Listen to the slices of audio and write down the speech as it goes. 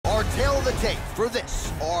the tape for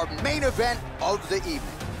this, our main event of the evening.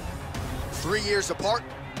 3 years apart,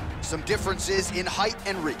 some differences in height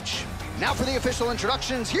and reach. Now for the official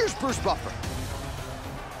introductions, here's Bruce Buffer.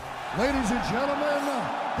 Ladies and gentlemen,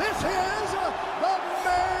 this is the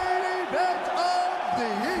main event of the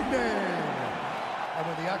evening. And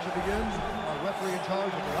when the action begins, our referee in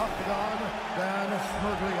charge of the Octagon, Dan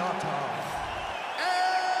Mergliata.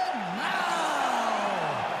 And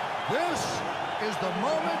now, this is the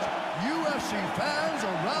moment UFC fans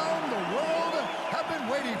around the world have been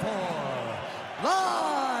waiting for.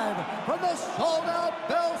 Live from the sold-out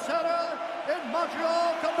Bell Center in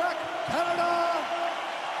Montreal, Quebec, Canada.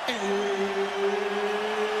 It's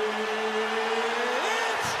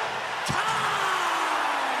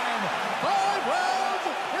time! 5 rounds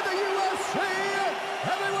in the UFC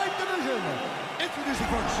heavyweight division. Introducing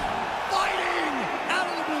first, fighting out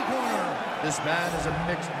of the blue corner. This man is a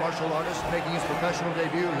mixed martial artist making his professional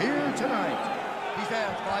debut here tonight. He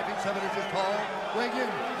stands 5 feet 7 inches tall, weighing in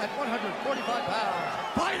at 145 pounds.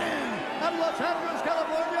 Fighting out of Los Angeles,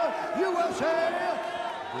 California, USA,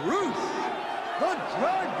 Bruce the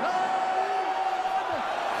Dragon Lee!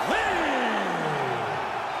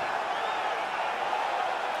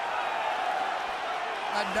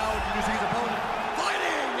 And now introducing his opponent,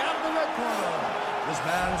 fighting out of the red corner. This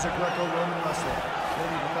man is a Greco-Roman wrestler,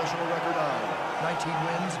 holding a professional record of 19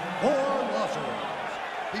 wins, 4 losses.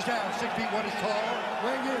 He stands 6 feet 1 inch tall,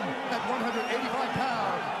 weighing in at 185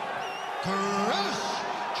 pounds.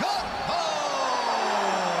 Jotko!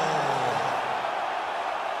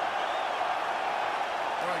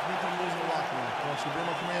 I want you to obey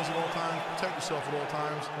my commands at all times, protect yourself at all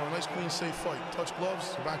times. Want a nice, clean, safe fight. Touch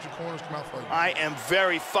gloves, back your corners, come out fighting. I am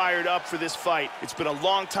very fired up for this fight. It's been a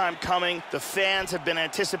long time coming. The fans have been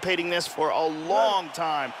anticipating this for a long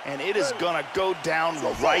time, and it is gonna go down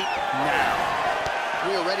right now.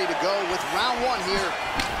 We are ready to go with round 1 here.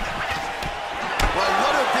 Well,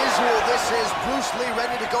 what a visual this is. Bruce Lee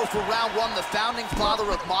ready to go for round 1, the founding father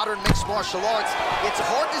of modern mixed martial arts. It's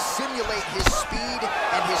hard to simulate his speed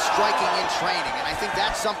and his striking in training, and I think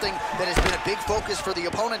that's something that has been a big focus for the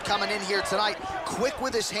opponent coming in here tonight. Quick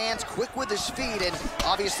with his hands, quick with his feet, and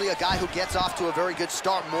obviously a guy who gets off to a very good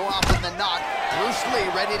start more often than not. Bruce Lee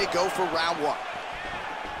ready to go for round 1.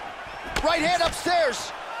 Right hand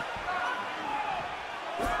upstairs.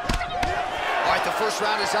 All right, the first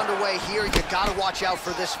round is underway here. You gotta watch out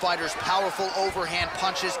for this fighter's powerful overhand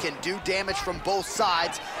punches can do damage from both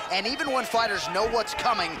sides. And even when fighters know what's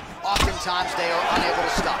coming, oftentimes they are unable to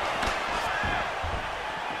stop.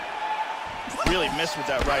 Really missed with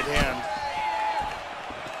that right hand.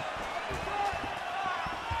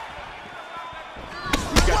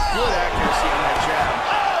 He's got good accuracy on that jab.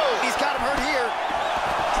 Oh! He's got him hurt here.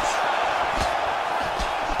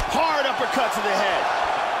 Hard uppercut to the head.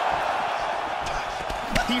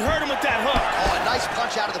 He hurt him with that hook. Oh, a nice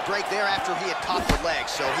punch out of the break there after he had caught the leg.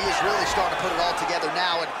 So he is really starting to put it all together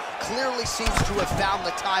now and clearly seems to have found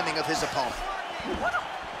the timing of his opponent.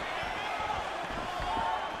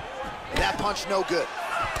 That punch no good.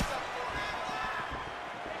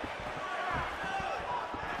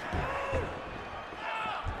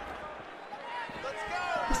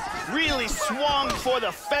 Really swung for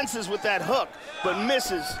the fences with that hook, but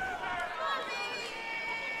misses.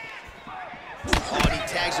 Oh, and he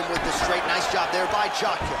tags him with the straight. Nice job there by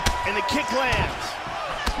Jotko. And the kick lands.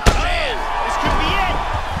 Man, this could be it.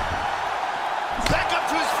 Back up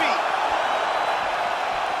to his feet.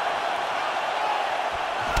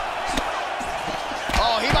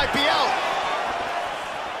 Oh, he might be out.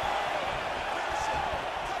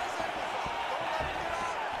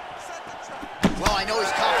 Well, I know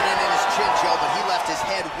he's confident in his chin, Joe, but he left his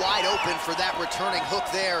head wide open for that returning hook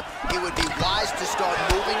there. It would be wise to start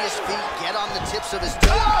moving his feet, get on the tips of his toes.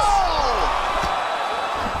 Oh!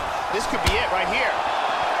 This could be it right here.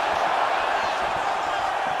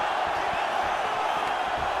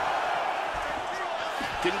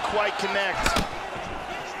 Didn't quite connect.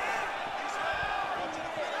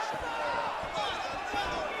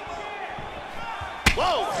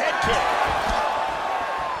 Whoa, head kick.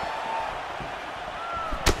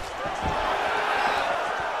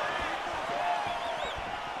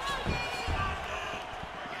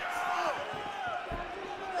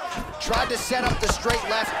 Tried to set up the straight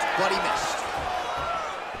left, but he missed.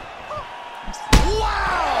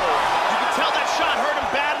 Wow! You can tell that shot hurt him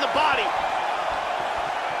bad in the body.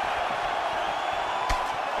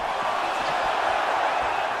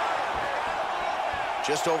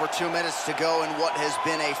 Just over 2 minutes to go in what has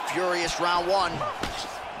been a furious round 1.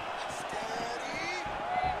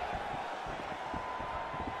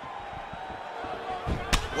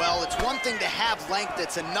 Well, it's one thing to have length,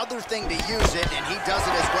 it's another thing to use it, and he does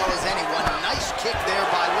it as well as anyone. Nice kick there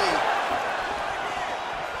by Lee.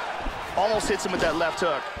 Almost hits him with that left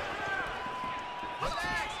hook. Relax,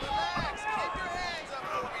 relax. Keep your hands up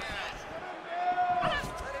over there.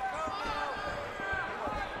 Let it go.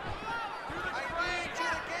 I need you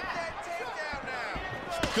to get that takedown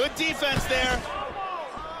now. Good defense there.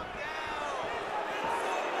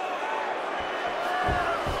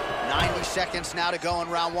 90 seconds now to go in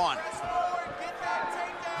round one. Press forward, get that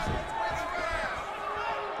takedown. Let's win the round.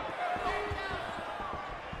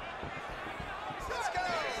 Let's go.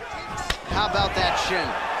 Keep that. How about that shin?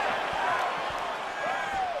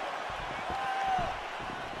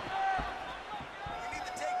 We need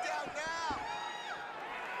the takedown now.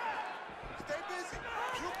 Stay busy.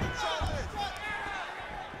 You control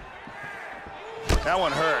this. That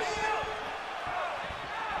one hurt.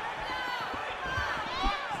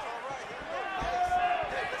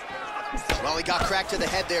 Well, he got cracked to the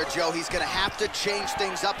head there, Joe. He's going to have to change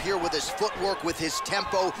things up here with his footwork, with his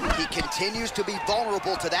tempo. He continues to be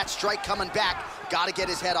vulnerable to that strike coming back. Got to get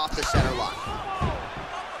his head off the center line.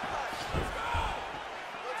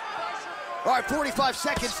 All right, 45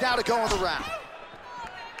 seconds now to go in the round.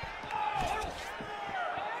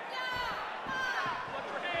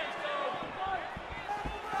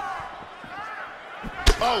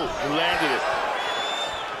 Oh, he landed it.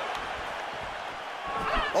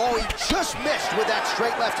 Oh, he just missed with that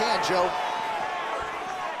straight left hand, Joe.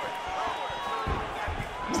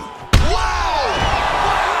 Wow!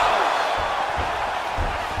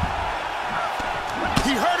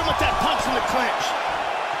 He hurt him with that punch in the clinch.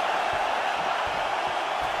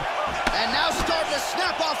 And now starting to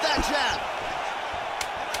snap off that jab.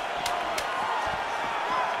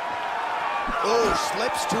 Oh,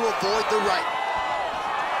 slips to avoid the right.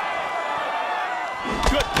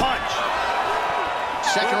 Good punch.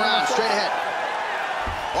 Second round, straight ahead.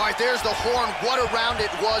 All right, there's the horn. What a round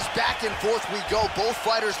it was. Back and forth we go. Both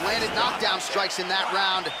fighters landed knockdown strikes in that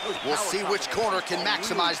round. We'll see which corner can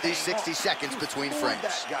maximize these 60 seconds between frames.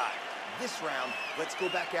 That guy. This round, let's go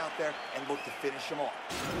back out there and look to finish him off.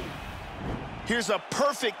 Here's a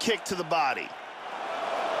perfect kick to the body.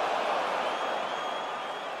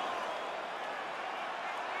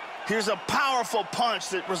 Here's a powerful punch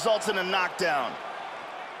that results in a knockdown.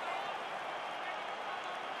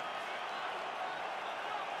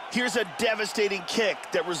 Here's a devastating kick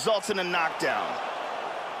that results in a knockdown.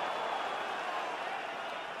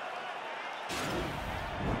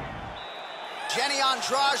 Jenny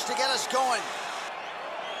Andrade to get us going.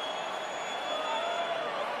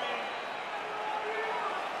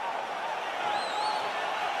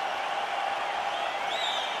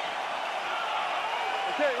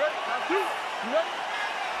 Okay, ready? Round two. You ready?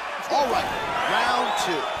 All right, round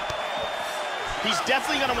two. He's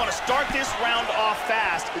definitely going to want to start this round off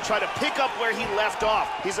fast to try to pick up where he left off.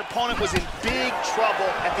 His opponent was in big trouble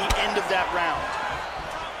at the end of that round.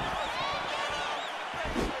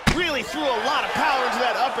 Really threw a lot of power into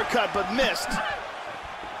that uppercut, but missed.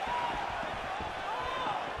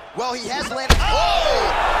 Well, he has landed.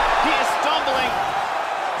 Oh! He is stumbling.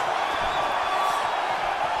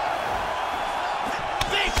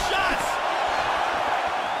 Big shots!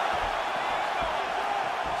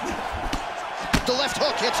 The left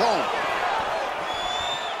hook hits home.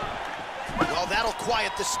 Well, that'll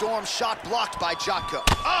quiet the storm. Shot blocked by Jotko.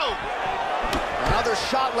 Oh! Another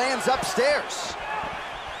shot lands upstairs.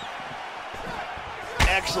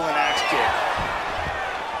 Excellent axe kick.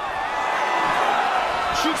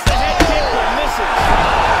 Shoots the head kick, but misses.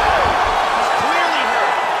 He's clearly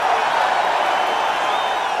hurt.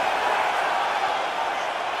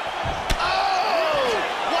 Oh!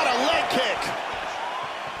 What a leg kick.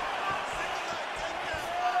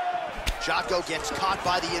 Jotko gets caught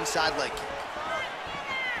by the inside leg kick.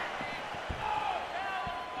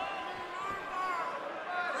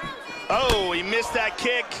 Oh, he missed that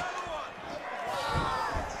kick.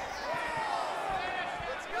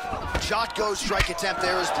 Jotko's strike attempt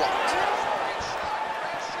there is blocked.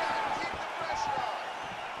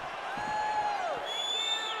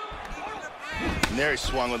 And there he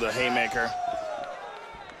swung with a haymaker.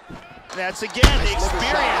 That's again the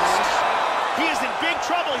experience. He is in big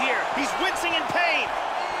trouble here. He's wincing in pain.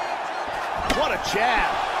 What a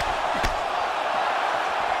jab.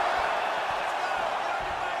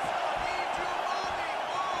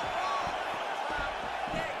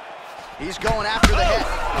 He's going after the head.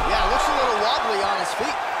 Yeah, looks a little wobbly on his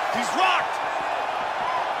feet. He's rocked.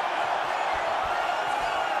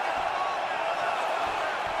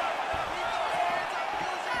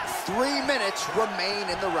 3 minutes remain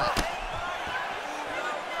in the round.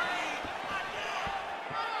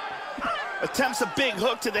 Attempts a big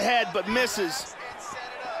hook to the head, but misses.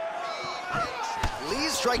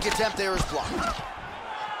 Lee's strike attempt there is blocked.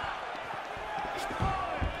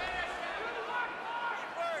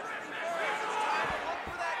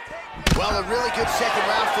 Well, a really good second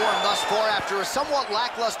round for him thus far. After a somewhat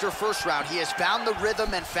lackluster first round, he has found the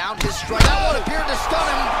rhythm and found his strike. That one appeared to stun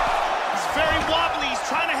him. He's very wobbly. He's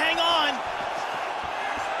trying to hang on.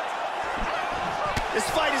 This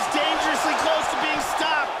fight is dangerously close to being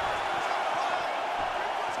stopped.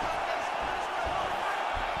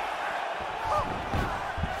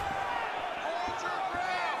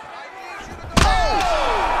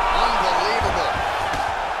 Unbelievable.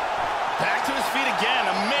 Back to his feet again.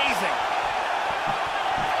 Amazing.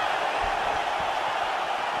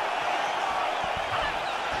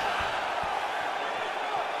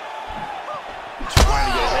 Trying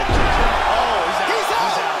to get a head kick in. Oh, he's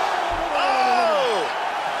out. Oh!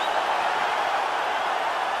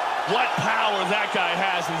 What power that guy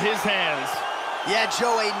has in his hands. Yeah,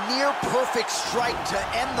 Joe, a near-perfect strike to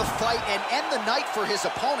end the fight and end the night for his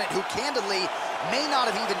opponent, who candidly may not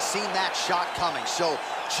have even seen that shot coming. So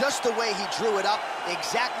just the way he drew it up,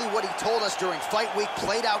 exactly what he told us during fight week,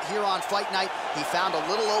 played out here on fight night. He found a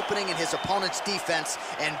little opening in his opponent's defense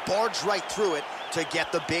and barged right through it to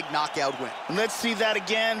get the big knockout win. And let's see that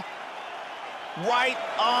again. Right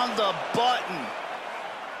on the button.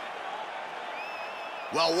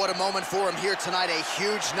 Well, what a moment for him here tonight. A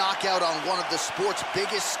huge knockout on one of the sport's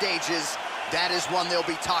biggest stages. That is one they'll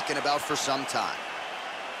be talking about for some time.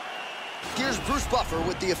 Here's Bruce Buffer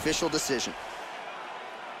with the official decision.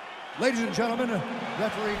 Ladies and gentlemen,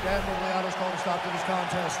 referee Dan Mogliato's called a stop to this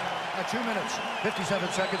contest at 2 minutes,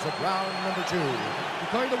 57 seconds of round number 2.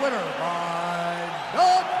 Declaring the winner by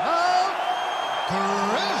knockout,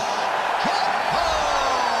 Krzysztof.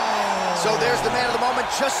 So there's the man of the moment,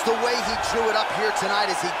 just the way he drew it up here tonight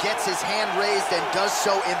as he gets his hand raised and does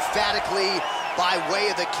so emphatically by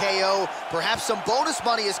way of the KO. Perhaps some bonus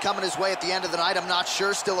money is coming his way at the end of the night. I'm not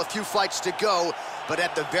sure. Still a few fights to go. But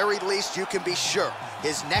at the very least, you can be sure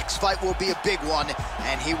his next fight will be a big one,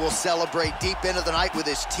 and he will celebrate deep into the night with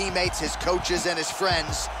his teammates, his coaches, and his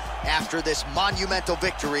friends after this monumental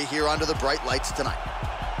victory here under the bright lights tonight.